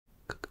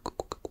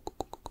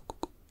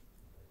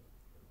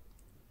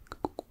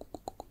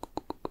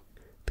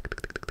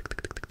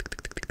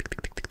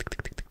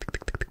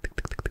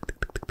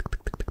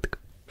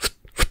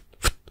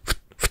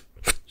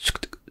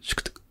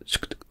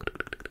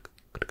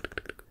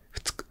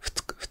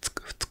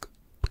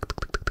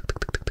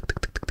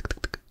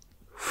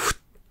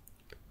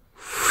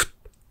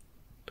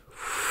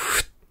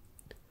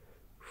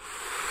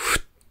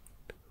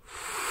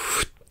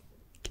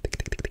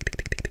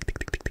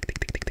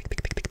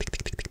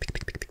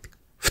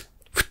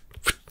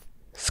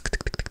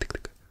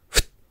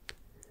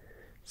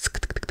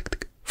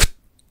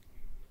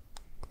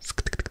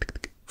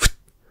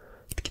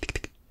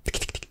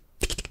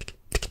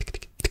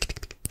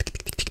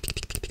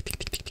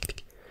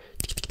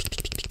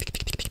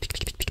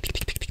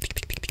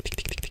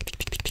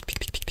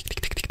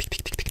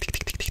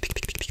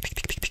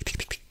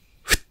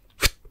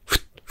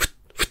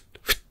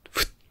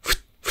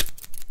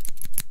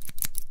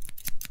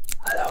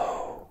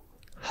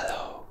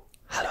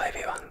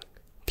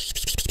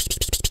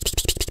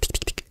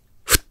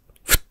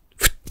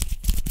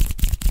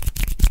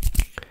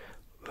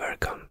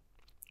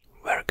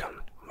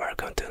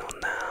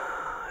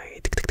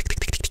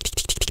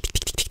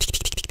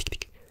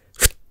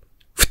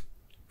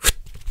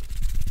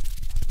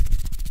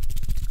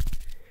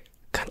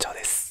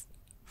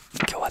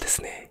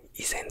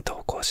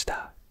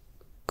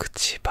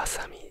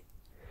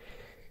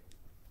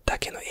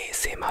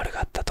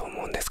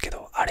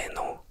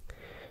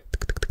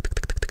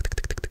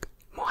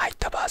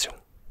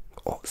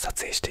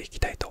介していき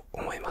たいと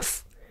思いま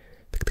す。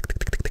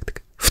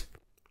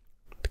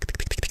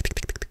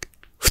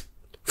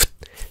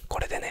こ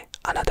れでね、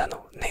あなた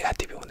のネガ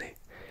ティブをね、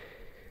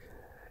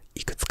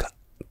いくつか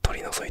取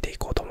り除いてい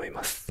こうと思い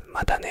ます。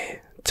また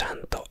ね、ちゃ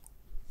んと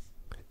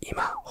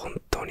今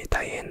本当に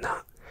大変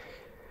な、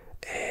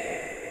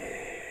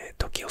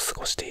時を過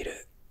ごしてい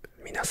る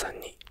皆さん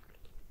に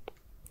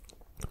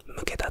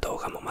向けた動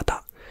画もま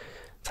た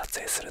撮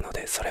影するの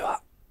で、それ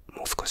は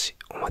もう少し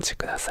お待ち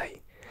くださ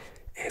い。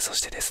そ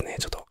してですね、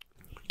ちょっと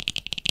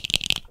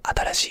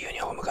新しいユニ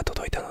フォームが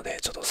届いたので、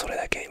ちょっとそれ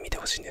だけ見て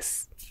ほしいんで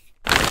す。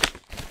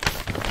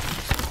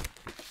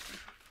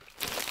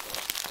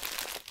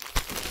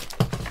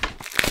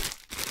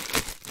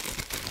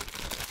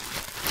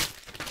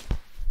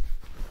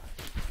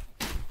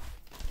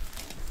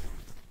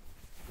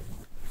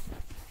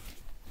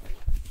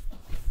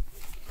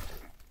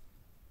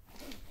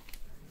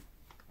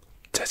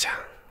じゃじゃん。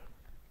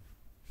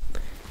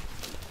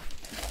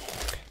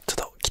ちょっ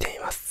と着てみ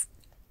ます。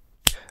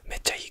めっ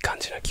ちゃいい感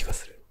じな気が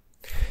する。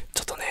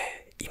ちょっと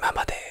ね、今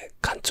まで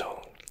館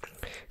長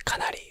か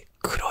なり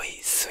黒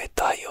いスウェッ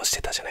ト愛用し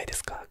てたじゃないで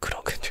すか。グ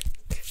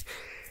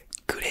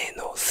レー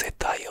のスウェッ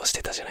ト愛用し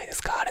てたじゃないで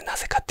すか。あれな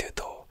ぜかっていう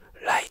と、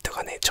ライト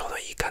がねちょうど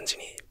いい感じ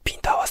にピン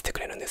ト合わせてく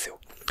れるんですよ。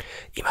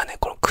今ね、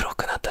この黒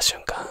くなった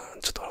瞬間、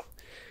ちょっと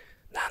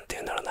なんてい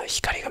うんだろうな、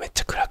光がめっ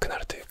ちゃ暗くな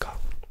るというか、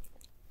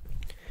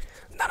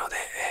なので、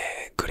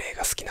グレー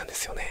が好きなんで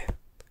すよね。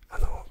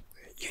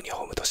ユニフ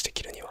ォームとして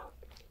着るには。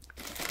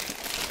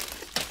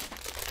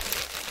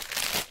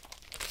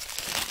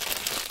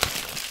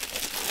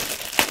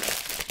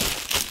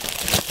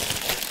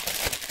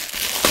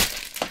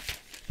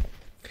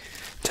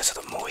じゃあち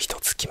ょっともう一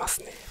つ着ま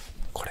すね。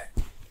これ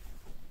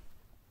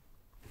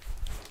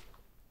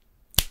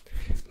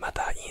ま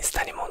たインス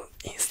タに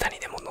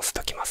でも載せ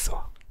ときます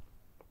わ。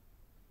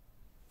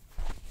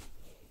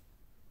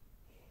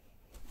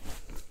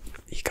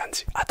いい感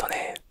じ。あと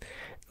ね、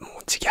も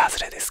う時期外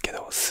れですけ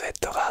ど、スウェッ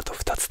トがあと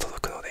2つ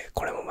届くので、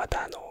これもま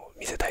た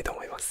見せたいと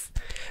思います。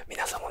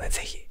皆さんもね、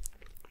ぜひ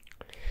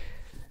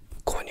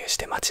購入し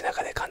て街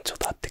中で館長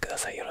と会ってくだ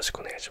さい。よろしく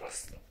お願いしま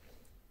す。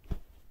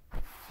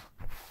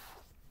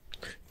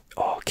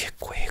ああ、結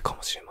構ええか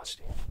もしれん、マジ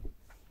で。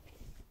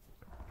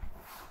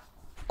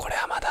これ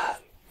はまだ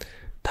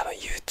多分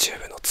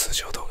YouTube の通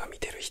常動画見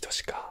てる人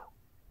しか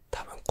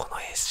多分こ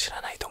の絵知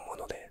らないと思う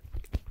ので、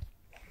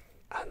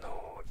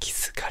気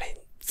づかれ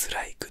づ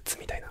らいグッズ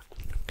みたいな、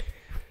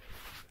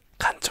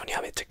館長に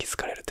はめっちゃ気づ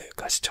かれるという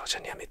か、視聴者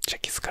にはめっちゃ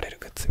気づかれる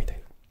グッズみた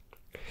い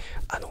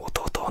な、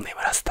弟を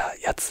眠らせた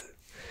やつ、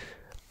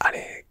あ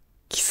れ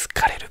気づ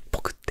かれるっ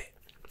ぽくって、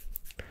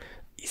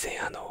以前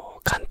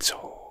館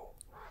長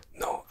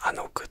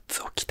のグッ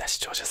ズを着た視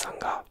聴者さん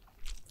が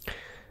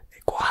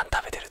ご飯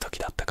食べてる時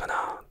だったか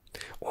な、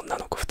女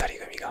の子2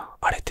人組が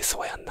あれって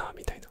そうやんな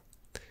みたいな、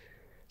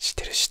知っ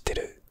てる知って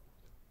る、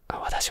あ、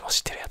私も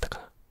知ってるやったか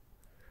な、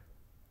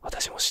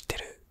私も知って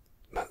る、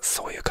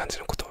そういう感じ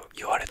のことを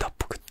言われたっ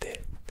ぽくっ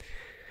て、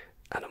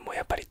もう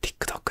やっぱり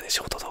TikTok で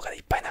ショート動画でい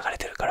っぱい流れ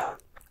てるから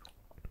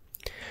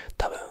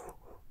多分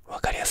分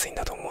かりやすいん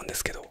だと思うんで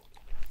すけど、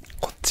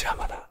こっちは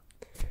まだ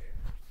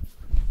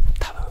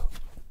多分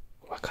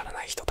分から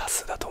ない人多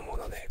数だと思う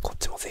ので、こっ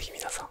ちもぜひ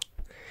皆さん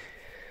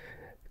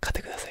買っ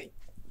てください。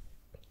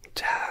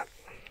じゃあ、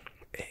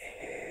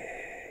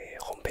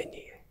本編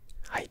に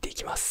入ってい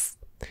きます。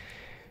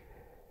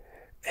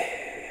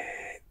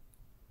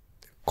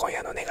今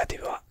夜のネガテ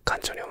ィブは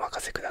館長にお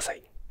任せくださ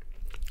い。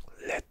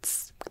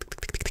Let's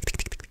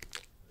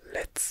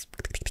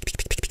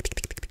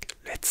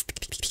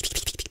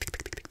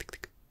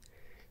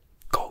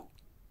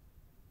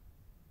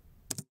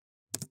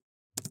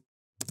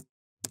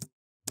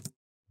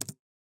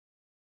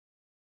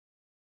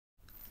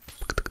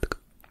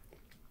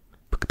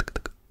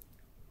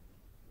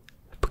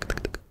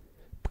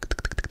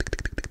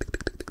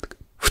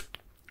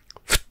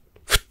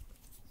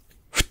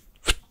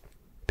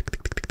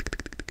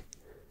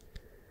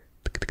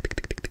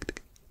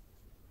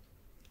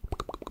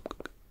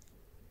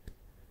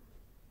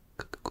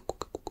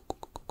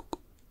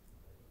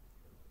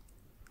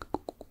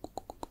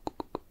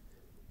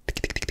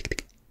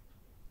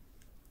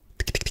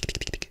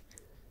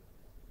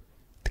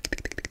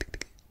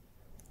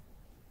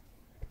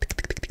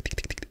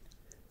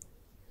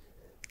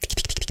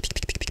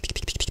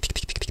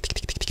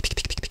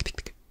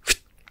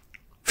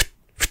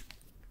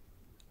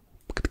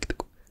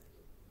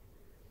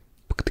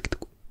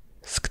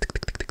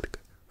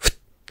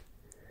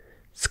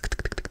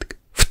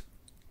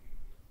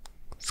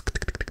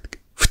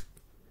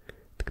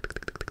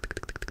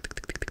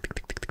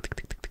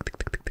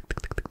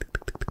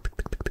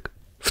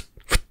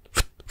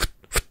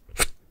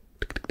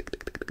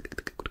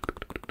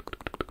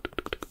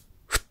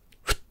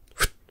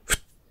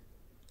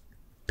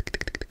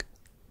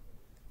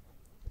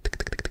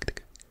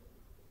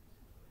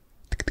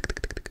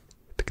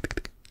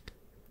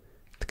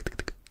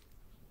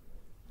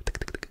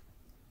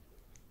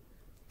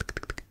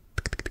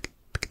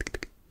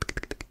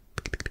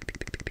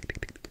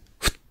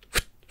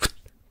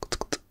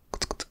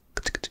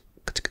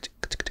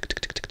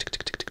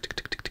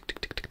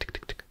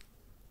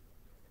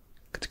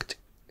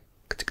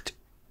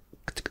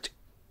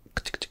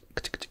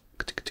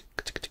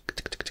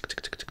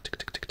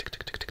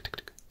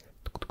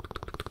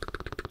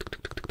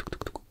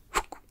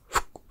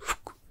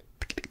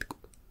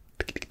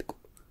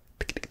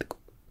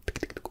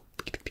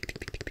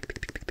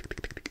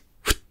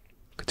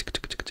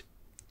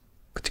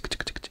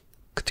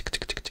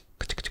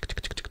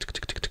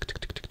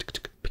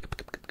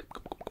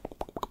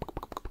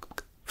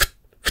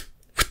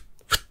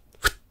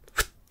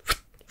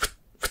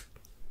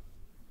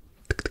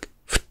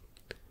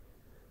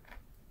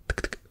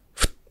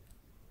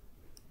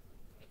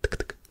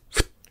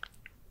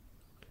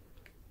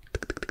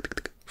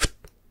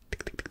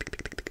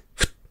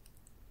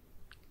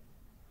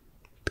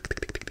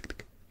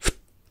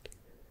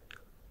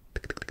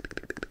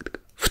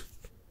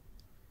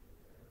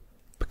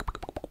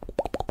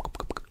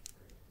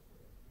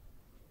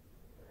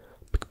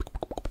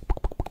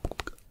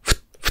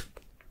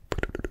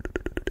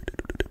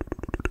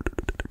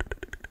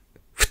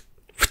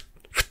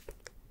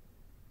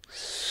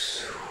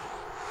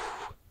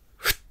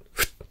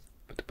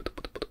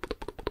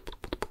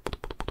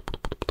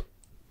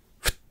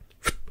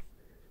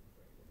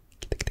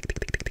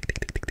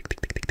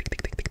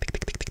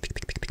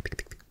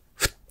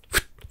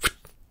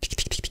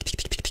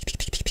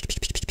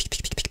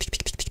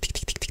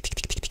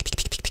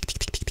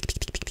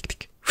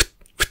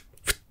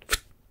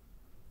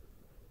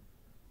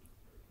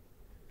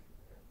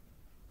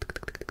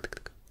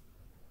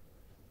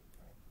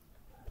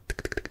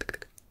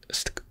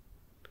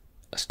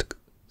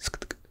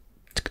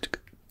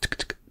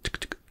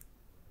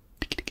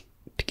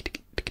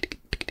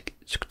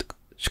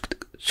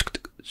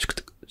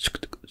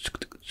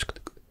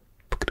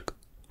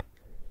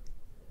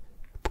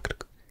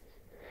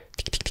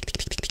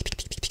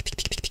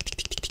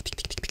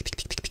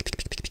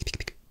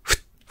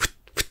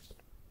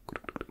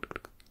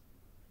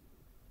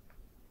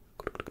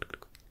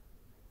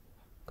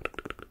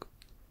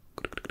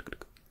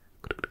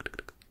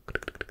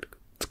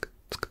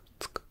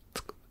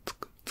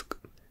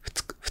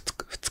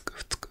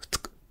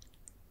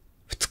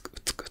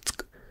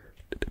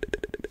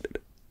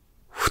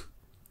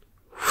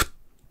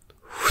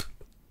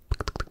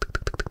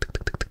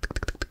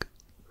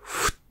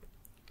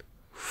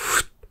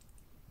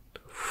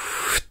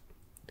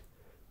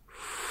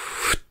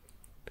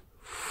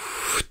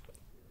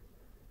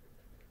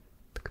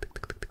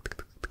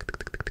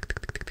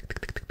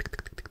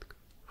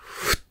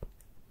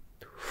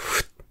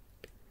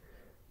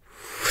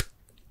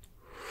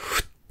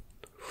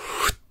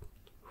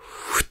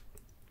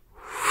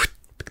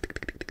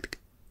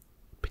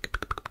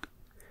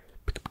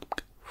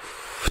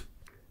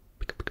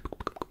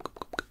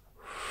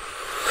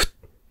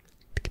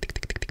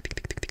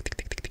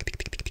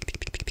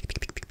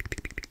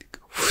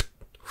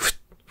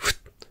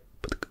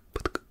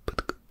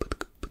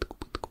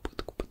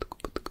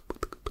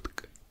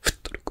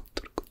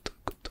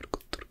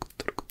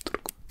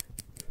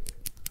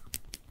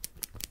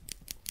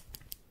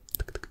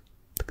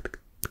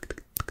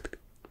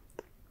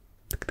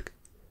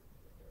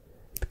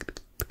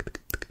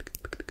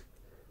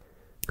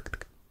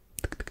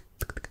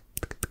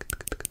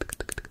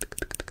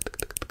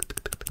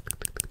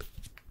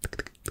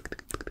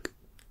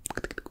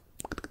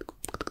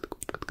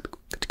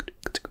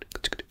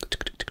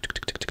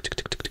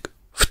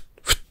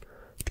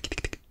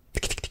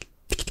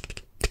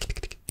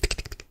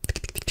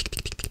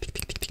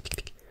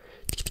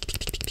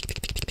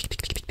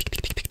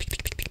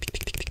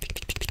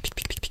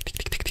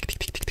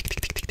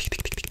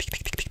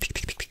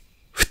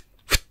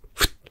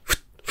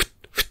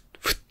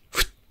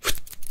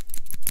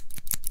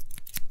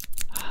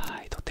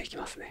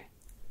ますね。